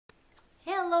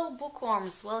Hello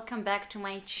bookworms, welcome back to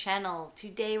my channel.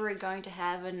 Today we're going to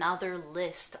have another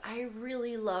list. I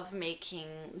really love making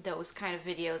those kind of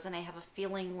videos and I have a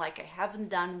feeling like I haven't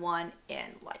done one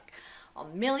in like a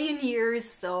million years.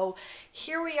 So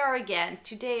here we are again.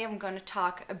 Today I'm going to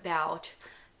talk about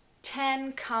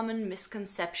 10 common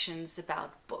misconceptions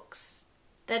about books.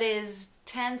 That is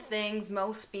 10 things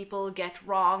most people get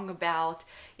wrong about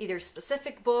either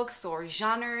specific books or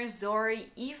genres or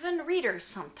even readers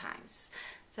sometimes.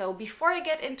 So before I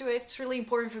get into it, it's really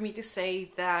important for me to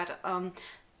say that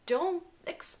don't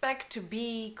expect to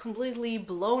be completely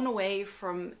blown away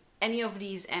from any of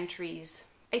these entries.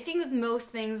 I think that most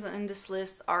things in this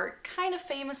list are kind of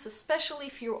famous, especially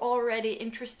if you're already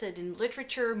interested in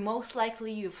literature. Most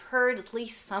likely you've heard at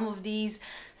least some of these,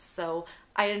 so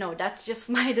I don't know, that's just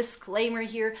my disclaimer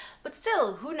here, but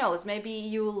still, who knows, maybe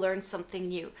you'll learn something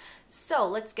new. So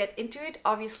let's get into it,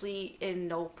 obviously in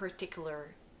no particular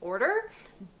order,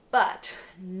 but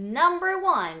number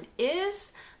one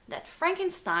is that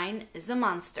Frankenstein is a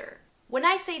monster. When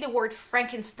I say the word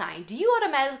Frankenstein, do you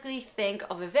automatically think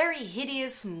of a very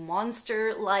hideous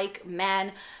monster-like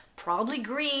man, probably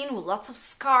green, with lots of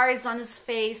scars on his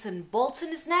face and bolts in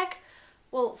his neck?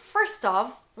 Well, first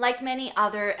off, like many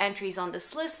other entries on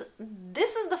this list,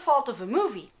 this is the fault of a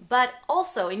movie. But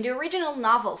also, in the original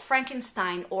novel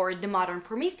Frankenstein or The Modern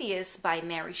Prometheus by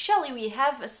Mary Shelley, we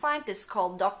have a scientist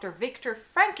called Dr. Victor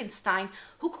Frankenstein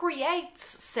who creates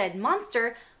said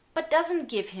monster but doesn't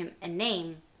give him a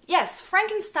name. Yes,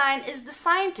 Frankenstein is the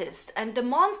scientist, and the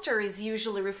monster is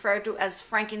usually referred to as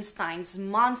Frankenstein's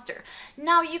monster.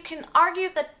 Now, you can argue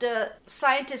that the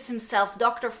scientist himself,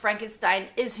 Dr. Frankenstein,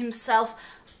 is himself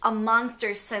a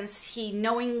monster since he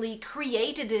knowingly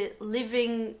created a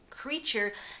living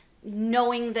creature,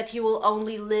 knowing that he will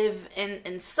only live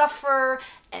and suffer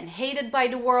and hated by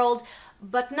the world.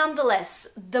 But nonetheless,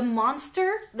 the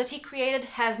monster that he created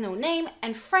has no name,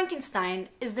 and Frankenstein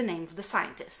is the name of the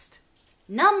scientist.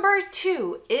 Number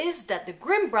two is that the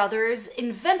Grimm brothers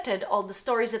invented all the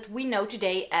stories that we know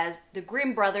today as the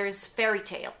Grimm brothers fairy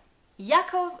tale.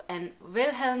 Jakob and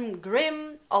Wilhelm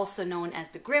Grimm, also known as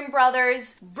the Grimm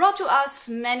brothers, brought to us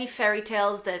many fairy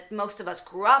tales that most of us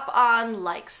grew up on,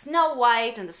 like Snow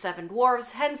White and the Seven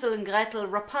Dwarfs, Hansel and Gretel,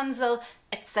 Rapunzel,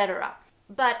 etc.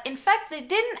 But in fact, they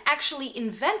didn't actually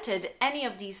invented any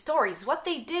of these stories. What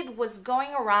they did was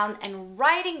going around and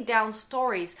writing down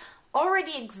stories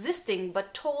already existing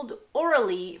but told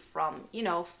orally from,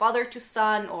 father to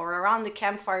son or around the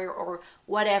campfire or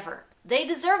whatever. They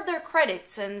deserve their credit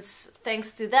since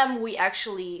thanks to them we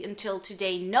actually until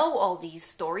today know all these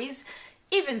stories,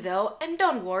 even though, and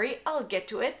don't worry, I'll get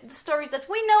to it, the stories that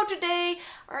we know today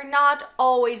are not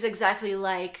always exactly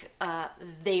like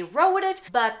they wrote it,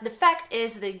 but the fact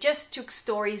is they just took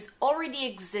stories already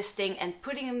existing and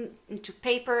putting them into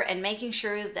paper and making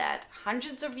sure that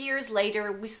hundreds of years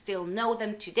later we still know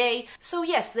them today. So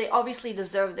yes, they obviously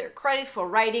deserve their credit for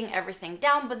writing everything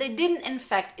down, but they didn't in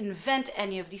fact invent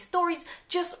any of these stories,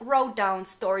 just wrote down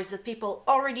stories that people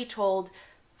already told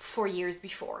for years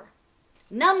before.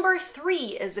 Number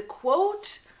three is a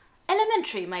quote,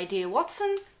 "Elementary, my dear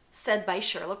Watson," said by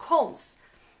Sherlock Holmes.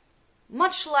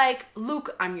 Much like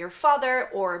 "Luke, I'm your father"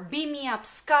 or "Beam me up,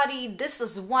 Scotty," this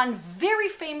is one very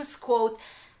famous quote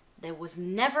that was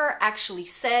never actually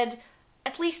said,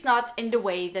 at least not in the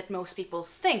way that most people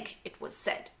think it was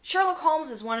said. Sherlock Holmes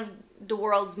is one of the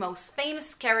world's most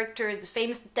famous characters, the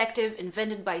famous detective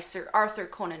invented by Sir Arthur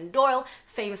Conan Doyle,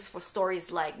 famous for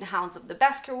stories like The Hounds of the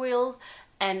Baskervilles,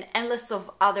 and endless of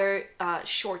other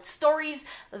short stories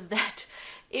that,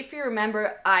 if you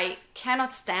remember, I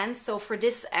cannot stand. So for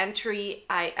this entry,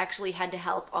 I actually had the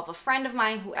help of a friend of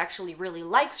mine who actually really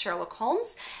likes Sherlock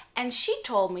Holmes, and she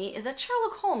told me that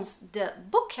Sherlock Holmes, the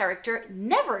book character,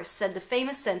 never said the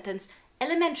famous sentence,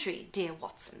 "Elementary, dear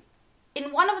Watson."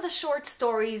 In one of the short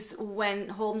stories, when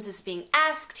Holmes is being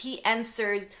asked, he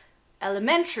answers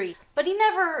 "elementary," but he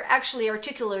never actually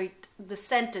articulated the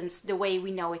sentence the way we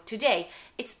know it today.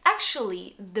 It's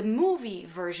actually the movie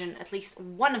version, at least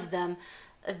one of them,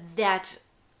 that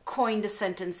coined the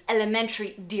sentence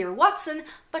 "elementary, dear Watson,"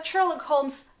 but Sherlock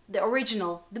Holmes, the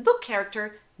original, the book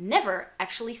character, never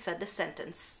actually said the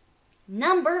sentence.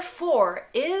 Number four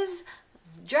is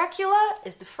Dracula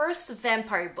is the first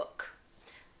vampire book.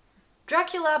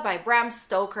 Dracula by Bram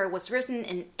Stoker was written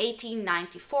in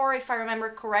 1894, if I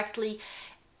remember correctly.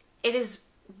 It is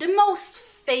the most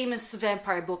famous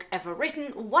vampire book ever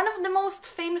written, one of the most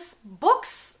famous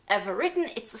books ever written.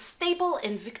 It's a staple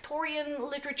in Victorian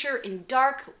literature, in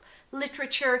dark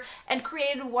literature, and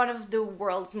created one of the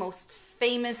world's most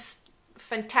famous,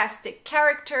 fantastic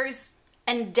characters,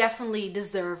 and definitely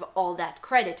deserve all that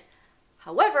credit.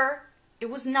 However, it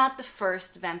was not the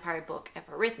first vampire book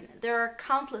ever written. There are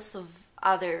countless of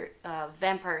other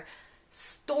vampire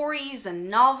stories and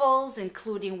novels,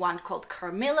 including one called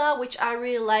Carmilla, which I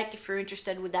really like. If you're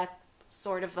interested with that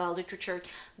sort of literature,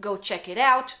 go check it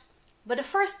out. But the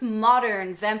first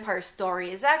modern vampire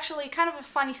story is actually kind of a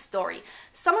funny story.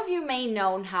 Some of you may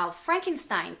know how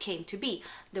Frankenstein came to be.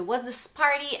 There was this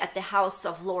party at the house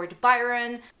of Lord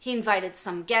Byron. He invited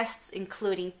some guests,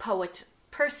 including poet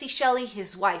Percy Shelley,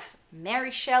 his wife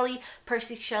Mary Shelley,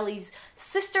 Percy Shelley's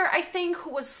sister, I think, who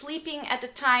was sleeping at the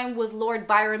time with Lord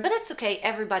Byron, but it's okay,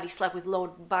 everybody slept with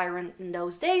Lord Byron in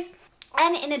those days.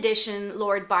 And in addition,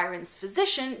 Lord Byron's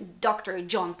physician, Dr.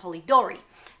 John Polidori.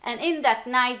 And in that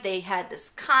night, they had this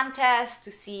contest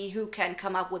to see who can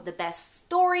come up with the best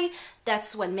story.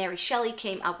 That's when Mary Shelley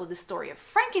came up with the story of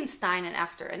Frankenstein, and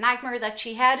after a nightmare that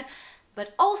she had.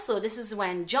 But also, this is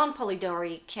when John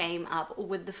Polidori came up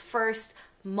with the first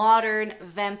modern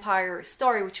vampire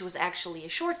story, which was actually a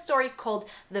short story called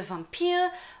The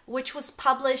Vampire, which was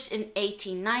published in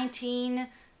 1819,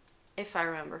 if I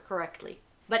remember correctly.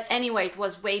 But anyway, it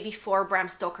was way before Bram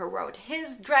Stoker wrote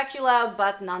his Dracula,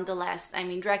 but nonetheless, I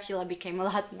mean, Dracula became a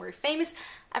lot more famous.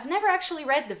 I've never actually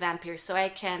read The Vampire, so I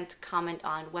can't comment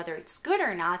on whether it's good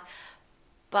or not,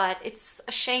 but it's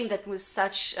a shame that with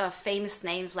such famous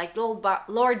names like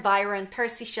Lord Byron,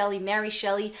 Percy Shelley, Mary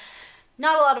Shelley,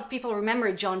 not a lot of people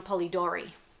remember John Polidori.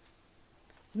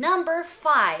 Number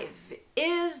 5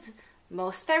 is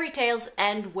most fairy tales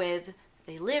end with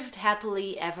 "they lived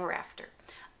happily ever after."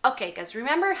 Okay, guys,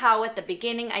 remember how at the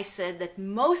beginning I said that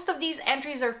most of these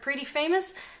entries are pretty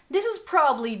famous? This is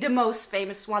probably the most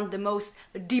famous one, the most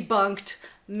debunked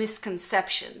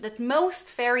misconception, that most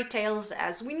fairy tales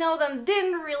as we know them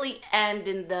didn't really end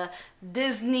in the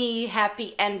Disney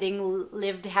happy ending,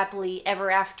 lived happily ever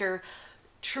after,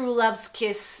 true love's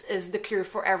kiss is the cure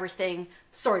for everything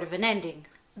sort of an ending.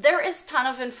 There is a ton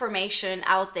of information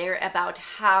out there about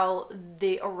how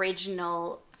the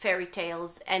original fairy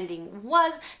tales ending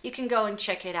was. You can go and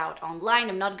check it out online.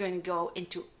 I'm not going to go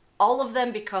into all of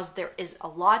them because there is a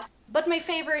lot, but my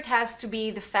favorite has to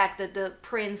be the fact that the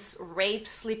prince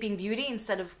rapes Sleeping Beauty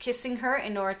instead of kissing her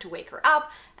in order to wake her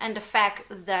up, and the fact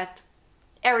that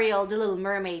Ariel, the little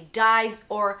mermaid, dies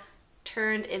or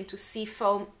turned into sea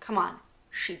foam. Come on,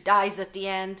 she dies at the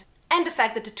end. And the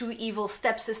fact that the two evil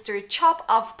stepsisters chop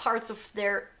off parts of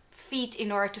their feet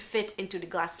in order to fit into the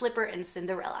glass slipper in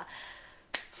Cinderella.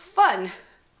 Fun!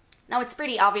 Now it's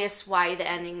pretty obvious why the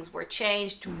endings were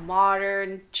changed to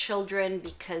modern children,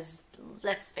 because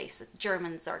let's face it,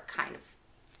 Germans are kind of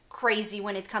crazy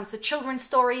when it comes to children's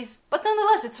stories. But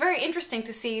nonetheless, it's very interesting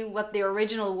to see what the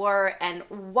original were and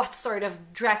what sort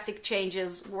of drastic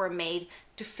changes were made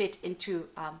to fit into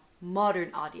a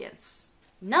modern audience.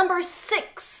 Number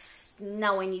 6.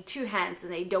 Now I need 2 hands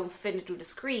and they don't fit into the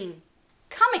screen.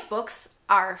 Comic books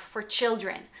are for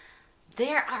children.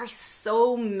 There are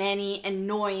so many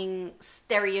annoying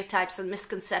stereotypes and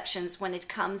misconceptions when it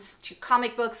comes to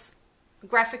comic books,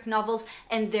 graphic novels,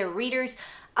 and their readers.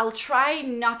 I'll try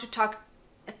not to talk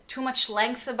at too much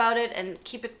length about it and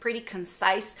keep it pretty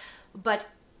concise, but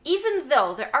even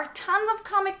though there are tons of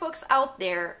comic books out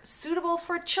there suitable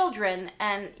for children,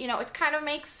 and you know, it kind of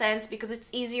makes sense because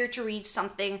it's easier to read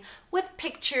something with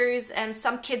pictures, and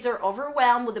some kids are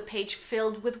overwhelmed with a page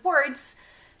filled with words.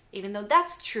 Even though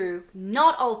that's true,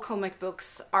 not all comic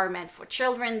books are meant for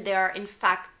children. There are in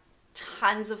fact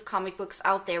tons of comic books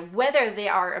out there, whether they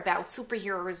are about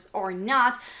superheroes or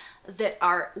not, that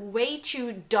are way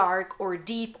too dark or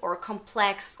deep or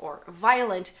complex or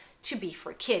violent to be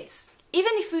for kids.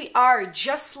 Even if we are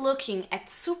just looking at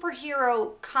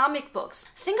superhero comic books,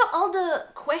 think of all the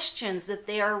questions that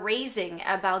they are raising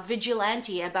about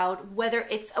vigilante, about whether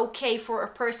it's okay for a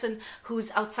person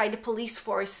who's outside the police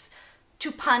force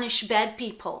to punish bad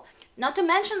people. Not to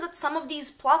mention that some of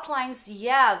these plot lines,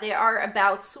 yeah, they are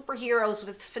about superheroes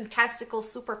with fantastical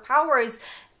superpowers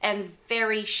and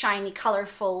very shiny,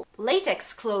 colorful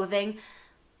latex clothing.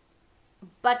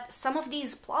 But some of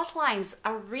these plot lines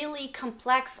are really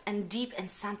complex and deep and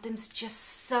sometimes just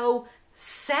so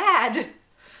sad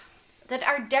that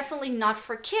are definitely not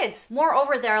for kids.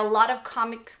 Moreover, there are a lot of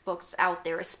comic books out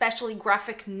there, especially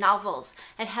graphic novels,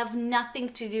 that have nothing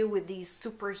to do with these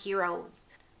superheroes.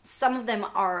 Some of them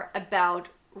are about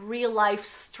real life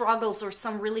struggles or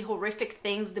some really horrific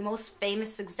things. The most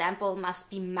famous example must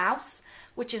be Mouse,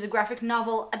 which is a graphic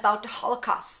novel about the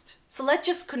Holocaust. So let's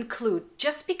just conclude,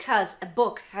 just because a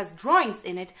book has drawings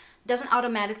in it doesn't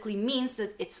automatically mean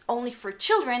that it's only for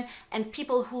children, and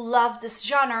people who love this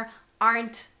genre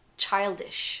aren't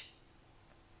childish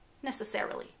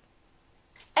necessarily.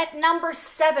 At number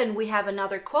 7, we have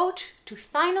another quote, "To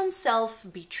thine own self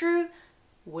be true,"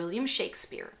 William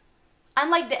Shakespeare.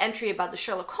 Unlike the entry about the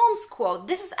Sherlock Holmes quote,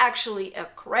 this is actually a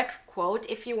correct quote.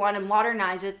 If you want to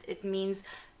modernize it, it means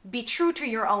be true to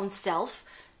your own self.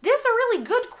 This is a really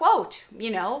good quote,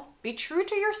 be true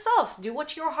to yourself, do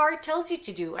what your heart tells you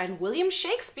to do. And William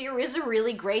Shakespeare is a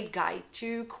really great guy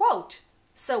to quote.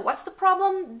 So what's the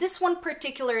problem? This one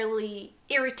particularly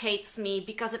irritates me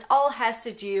because it all has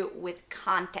to do with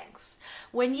context.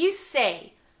 When you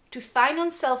say, "To thine own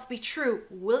self be true,"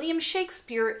 William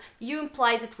Shakespeare, you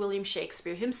imply that William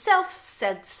Shakespeare himself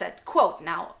said said quote.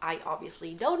 Now, I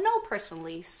obviously don't know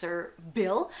personally Sir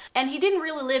Bill, and he didn't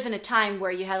really live in a time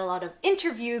where you had a lot of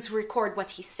interviews record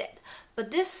what he said. But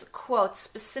this quote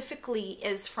specifically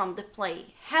is from the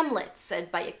play Hamlet,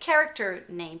 said by a character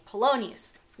named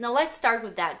Polonius. Now let's start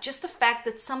with that. Just the fact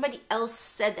that somebody else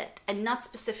said it, and not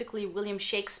specifically William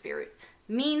Shakespeare,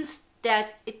 means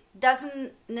that it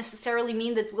doesn't necessarily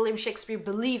mean that William Shakespeare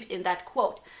believed in that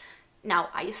quote. Now,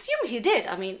 I assume he did.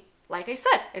 I mean, like I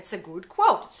said, it's a good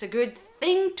quote. It's a good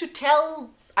thing to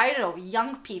tell, I don't know,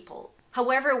 young people.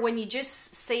 However, when you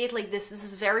just say it like this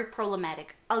is very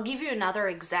problematic. I'll give you another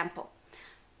example.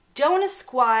 "Don't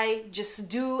ask why, just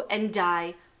do and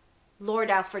die," Lord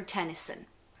Alfred Tennyson.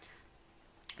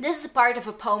 This is a part of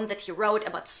a poem that he wrote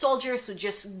about soldiers who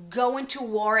just go into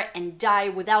war and die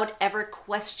without ever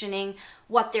questioning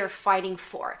what they're fighting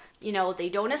for. They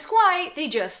don't ask why, they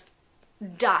just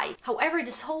die. However,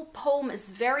 this whole poem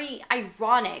is very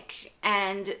ironic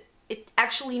and it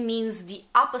actually means the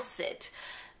opposite.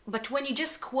 But when you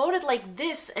just quote it like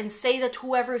this and say that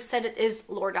whoever said it is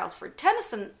Lord Alfred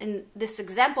Tennyson in this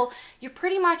example, you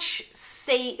pretty much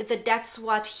say that that's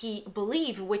what he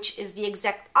believed, which is the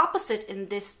exact opposite in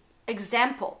this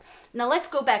example. Now let's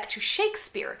go back to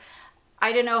Shakespeare.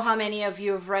 I don't know how many of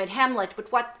you have read Hamlet,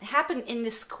 but what happened in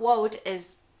this quote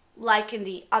is, like in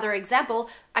the other example,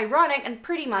 ironic and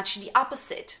pretty much the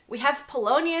opposite. We have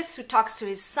Polonius who talks to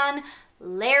his son,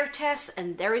 Laertes,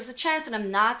 and there is a chance, and I'm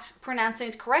not pronouncing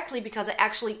it correctly because I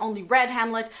actually only read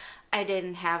Hamlet. I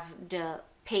didn't have the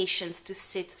patience to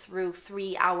sit through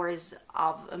 3 hours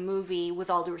of a movie,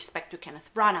 with all due respect to Kenneth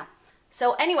Branagh.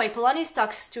 So anyway, Polonius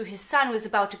talks to his son who is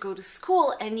about to go to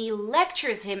school, and he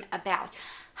lectures him about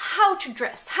how to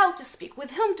dress, how to speak,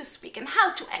 with whom to speak, and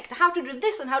how to act, how to do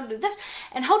this and how to do this,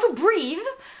 and how to breathe.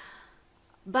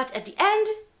 But at the end,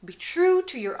 be true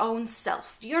to your own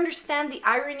self. Do you understand the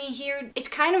irony here? It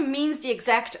kind of means the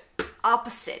exact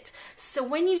opposite. So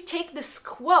when you take this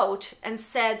quote and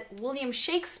said William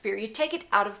Shakespeare, you take it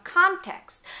out of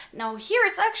context. Now here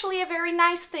it's actually a very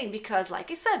nice thing because,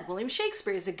 like I said, William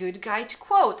Shakespeare is a good guy to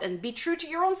quote, and be true to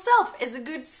your own self is a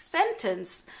good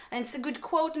sentence, and it's a good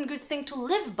quote and good thing to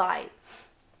live by.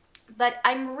 But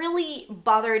I'm really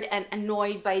bothered and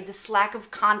annoyed by this lack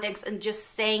of context and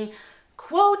just saying,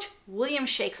 quote, William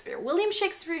Shakespeare. William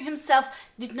Shakespeare himself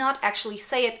did not actually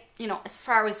say it, as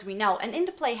far as we know. And in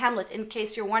the play Hamlet, in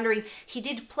case you're wondering, he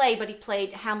did play, but he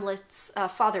played Hamlet's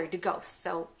father, the ghost.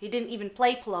 So he didn't even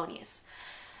play Polonius.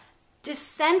 This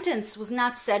sentence was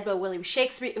not said by William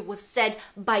Shakespeare. It was said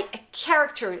by a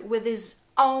character with his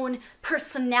own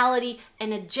personality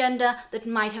and agenda that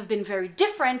might have been very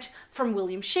different from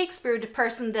William Shakespeare, the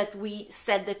person that we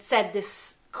said that said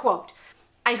this quote.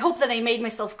 I hope that I made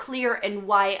myself clear and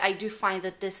why I do find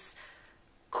that this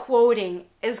quoting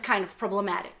is kind of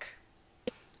problematic.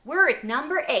 We're at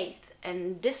number 8,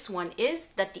 and this one is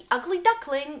that The Ugly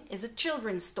Duckling is a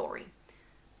children's story.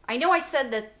 I know I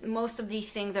said that most of these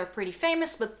things are pretty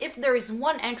famous, but if there is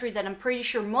one entry that I'm pretty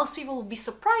sure most people will be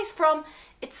surprised from,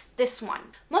 it's this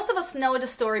one. Most of us know the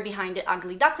story behind The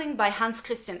Ugly Duckling by Hans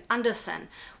Christian Andersen.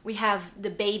 We have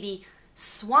the baby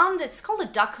swan that's called a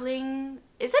duckling.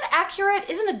 Is it accurate?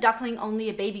 Isn't a duckling only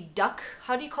a baby duck?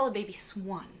 How do you call a baby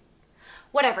swan?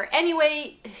 Whatever.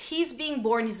 Anyway, he's being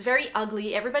born. He's very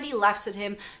ugly. Everybody laughs at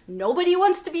him. Nobody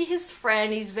wants to be his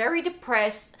friend. He's very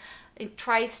depressed. He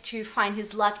tries to find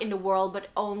his luck in the world, but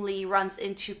only runs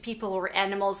into people or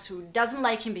animals who doesn't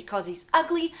like him because he's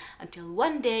ugly, until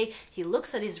one day he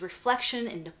looks at his reflection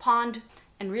in the pond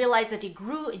and realizes that he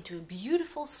grew into a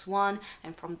beautiful swan,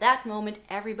 and from that moment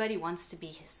everybody wants to be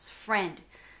his friend.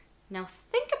 Now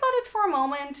think about it for a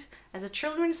moment. As a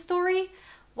children's story,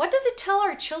 what does it tell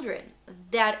our children?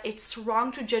 That it's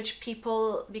wrong to judge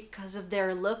people because of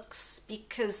their looks,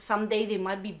 because someday they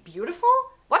might be beautiful?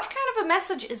 What kind of a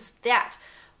message is that?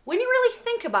 When you really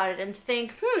think about it and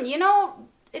think,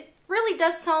 it really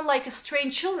does sound like a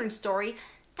strange children's story,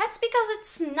 That's because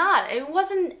it's not. It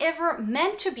wasn't ever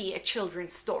meant to be a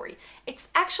children's story. It's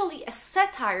actually a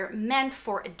satire meant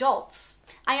for adults.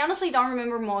 I honestly don't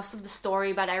remember most of the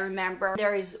story, but I remember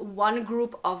there is one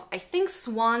group of, I think,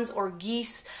 swans or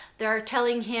geese. They're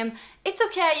telling him, it's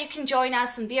okay, you can join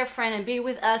us and be our friend and be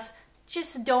with us,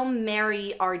 just don't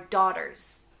marry our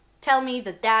daughters. Tell me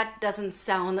that that doesn't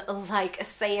sound like a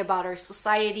say about our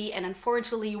society, and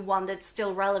unfortunately one that's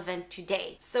still relevant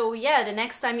today. So yeah, the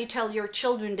next time you tell your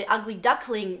children The Ugly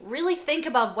Duckling, really think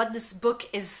about what this book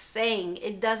is saying.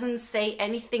 It doesn't say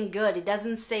anything good. It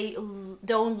doesn't say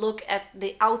don't look at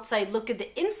the outside, look at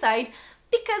the inside,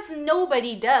 because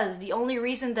nobody does. The only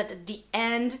reason that at the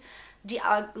end The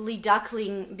Ugly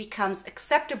Duckling becomes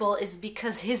acceptable is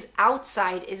because his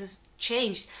outside is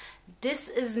changed. This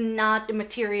is not the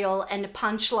material and the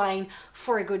punchline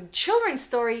for a good children's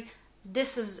story.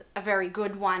 This is a very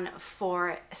good one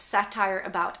for a satire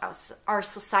about our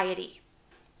society.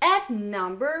 At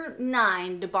number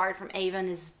 9, The Bard from Avon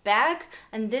is back,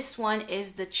 and this one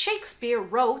is that Shakespeare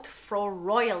wrote for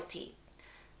royalty.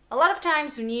 A lot of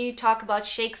times when you talk about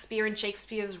Shakespeare and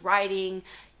Shakespeare's writing,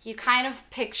 you kind of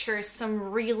picture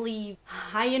some really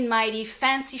high and mighty,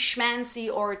 fancy schmancy,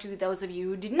 or to those of you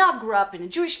who did not grow up in a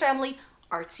Jewish family,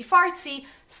 artsy-fartsy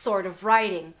sort of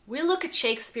writing. We look at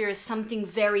Shakespeare as something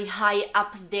very high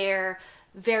up there,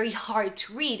 very hard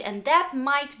to read, and that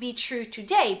might be true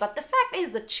today, but the fact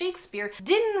is that Shakespeare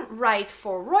didn't write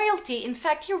for royalty. In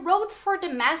fact, he wrote for the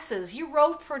masses, he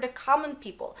wrote for the common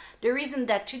people. The reason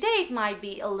that today it might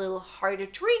be a little harder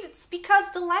to read, it's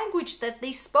because the language that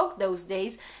they spoke those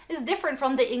days is different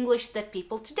from the English that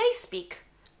people today speak.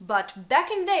 But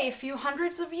back in the day, a few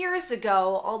hundreds of years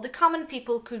ago, all the common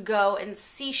people could go and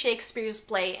see Shakespeare's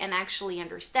play and actually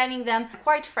understanding them.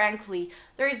 Quite frankly,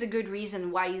 there is a good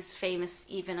reason why he's famous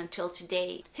even until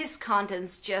today. His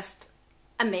content's just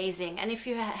amazing. And if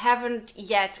you haven't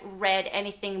yet read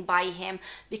anything by him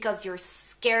because you're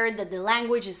scared that the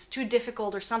language is too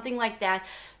difficult or something like that,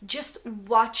 just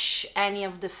watch any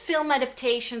of the film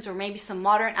adaptations or maybe some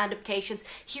modern adaptations.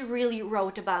 He really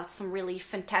wrote about some really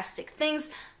fantastic things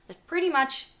that pretty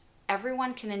much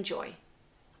everyone can enjoy.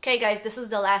 Okay guys, this is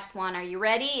the last one. Are you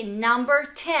ready? Number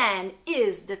 10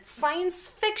 is that science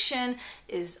fiction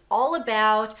is all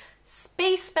about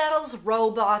space battles,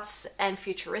 robots, and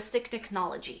futuristic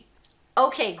technology.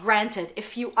 Okay, granted,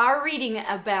 if you are reading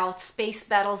about space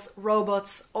battles,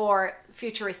 robots, or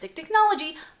futuristic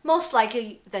technology, most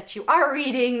likely that you are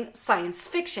reading science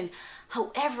fiction.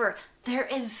 However, there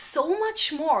is so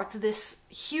much more to this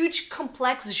huge,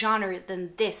 complex genre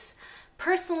than this.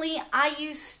 Personally, I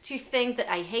used to think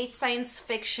that I hate science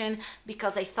fiction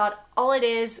because I thought all it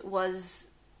is was,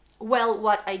 well,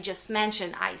 what I just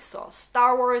mentioned. I saw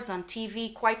Star Wars on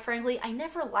TV. Quite frankly, I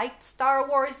never liked Star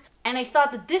Wars, and I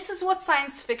thought that this is what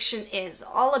science fiction is,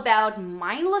 all about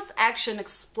mindless action,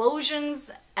 explosions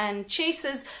and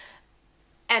chases,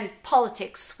 and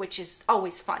politics, which is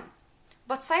always fun.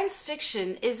 But science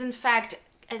fiction is in fact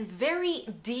a very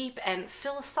deep and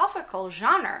philosophical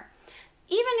genre.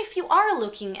 Even if you are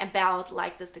looking about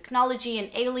like the technology and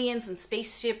aliens and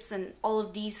spaceships and all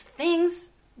of these things,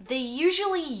 they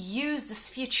usually use this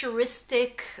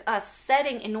futuristic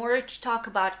setting in order to talk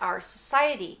about our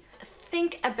society.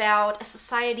 Think about a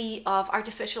society of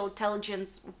artificial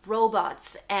intelligence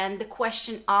robots and the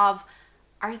question of,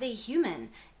 are they human?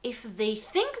 If they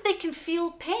think they can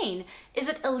feel pain, is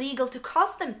it illegal to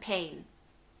cause them pain?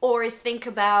 Or think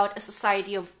about a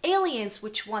society of aliens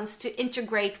which wants to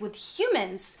integrate with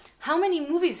humans. How many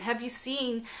movies have you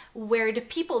seen where the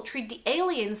people treat the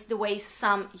aliens the way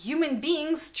some human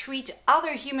beings treat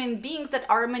other human beings that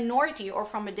are a minority or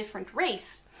from a different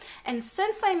race? And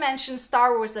since I mentioned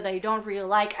Star Wars that I don't really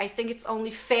like, I think it's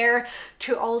only fair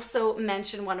to also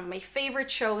mention one of my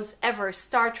favorite shows ever,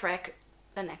 Star Trek: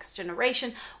 The Next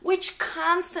Generation, which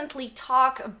constantly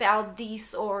talk about these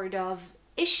sort of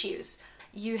issues.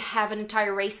 You have an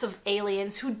entire race of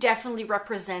aliens who definitely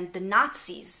represent the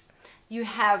Nazis. You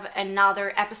have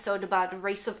another episode about a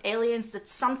race of aliens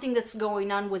that's something that's going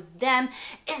on with them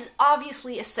is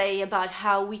obviously a say about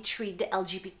how we treat the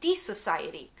LGBT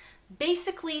society.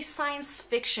 Basically, science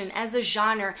fiction as a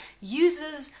genre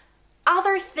uses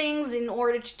other things in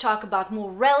order to talk about more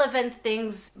relevant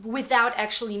things without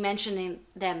actually mentioning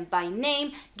them by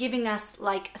name, giving us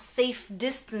like a safe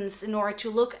distance in order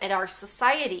to look at our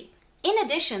society. In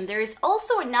addition, there is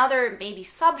also another maybe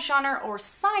subgenre or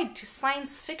side to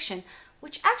science fiction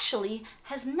which actually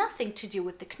has nothing to do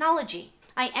with technology.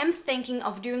 I am thinking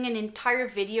of doing an entire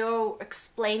video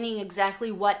explaining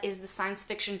exactly what is the science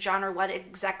fiction genre, what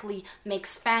exactly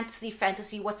makes fantasy,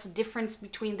 what's the difference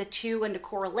between the two and the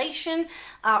correlation.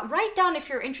 Write down if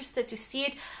you're interested to see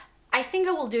it. I think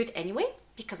I will do it anyway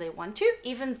because I want to,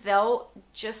 even though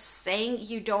just saying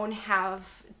you don't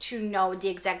have to know the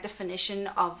exact definition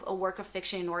of a work of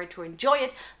fiction in order to enjoy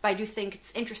it, but I do think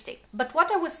it's interesting. But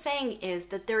what I was saying is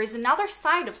that there is another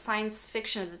side of science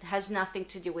fiction that has nothing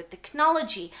to do with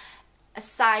technology, a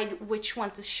side which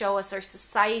wants to show us our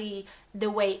society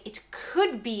the way it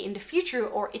could be in the future,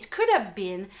 or it could have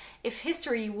been if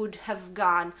history would have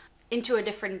gone into a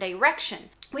different direction.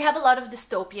 We have a lot of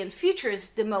dystopian futures.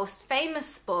 The most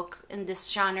famous book in this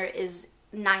genre is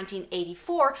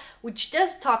 1984, which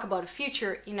does talk about a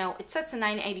future. You know, it sets in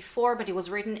 1984, but it was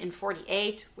written in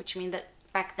 48, which means that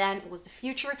back then it was the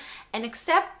future. And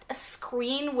except a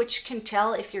screen which can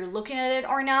tell if you're looking at it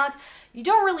or not, you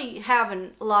don't really have a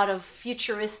lot of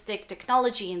futuristic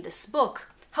technology in this book.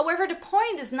 However, the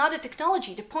point is not the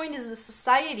technology, the point is the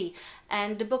society.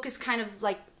 And the book is kind of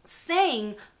like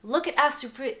saying, look at us,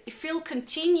 if we'll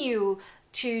continue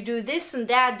to do this and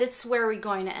that, that's where we're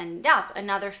going to end up.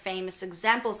 Another famous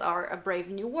examples are A Brave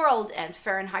New World and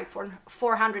Fahrenheit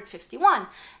 451.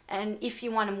 And if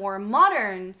you want a more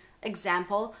modern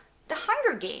example, The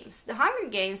Hunger Games. The Hunger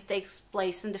Games takes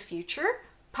place in the future.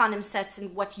 Panem sets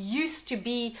in what used to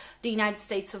be the United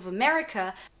States of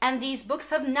America, and these books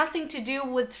have nothing to do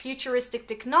with futuristic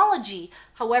technology.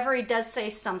 However, it does say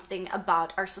something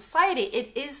about our society.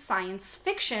 It is science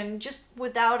fiction, just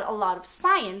without a lot of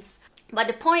science. But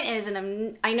the point is,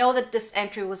 and I know that this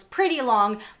entry was pretty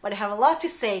long, but I have a lot to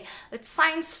say, that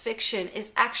science fiction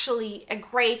is actually a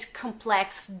great,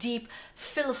 complex, deep,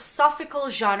 philosophical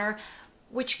genre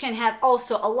which can have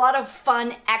also a lot of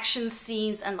fun action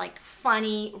scenes and like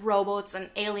funny robots and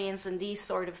aliens and these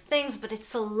sort of things, but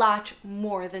it's a lot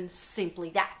more than simply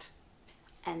that.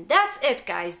 And that's it,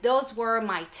 guys. Those were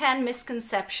my 10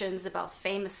 misconceptions about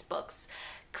famous books.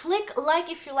 Click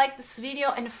like if you like this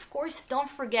video, and of course don't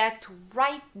forget to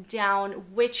write down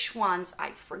which ones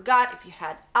I forgot, if you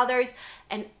had others,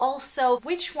 and also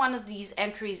which one of these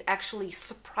entries actually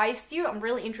surprised you. I'm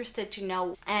really interested to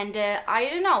know. And I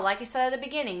don't know, like I said at the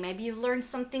beginning, maybe you've learned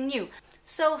something new.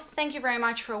 So thank you very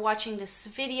much for watching this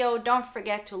video. Don't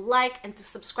forget to like and to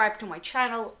subscribe to my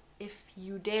channel if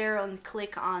you dare, and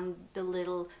click on the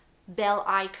little bell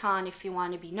icon if you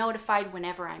want to be notified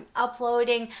whenever I'm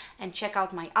uploading, and check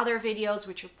out my other videos,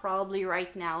 which are probably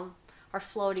right now are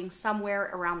floating somewhere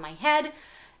around my head.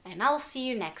 And I'll see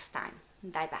you next time.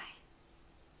 Bye bye.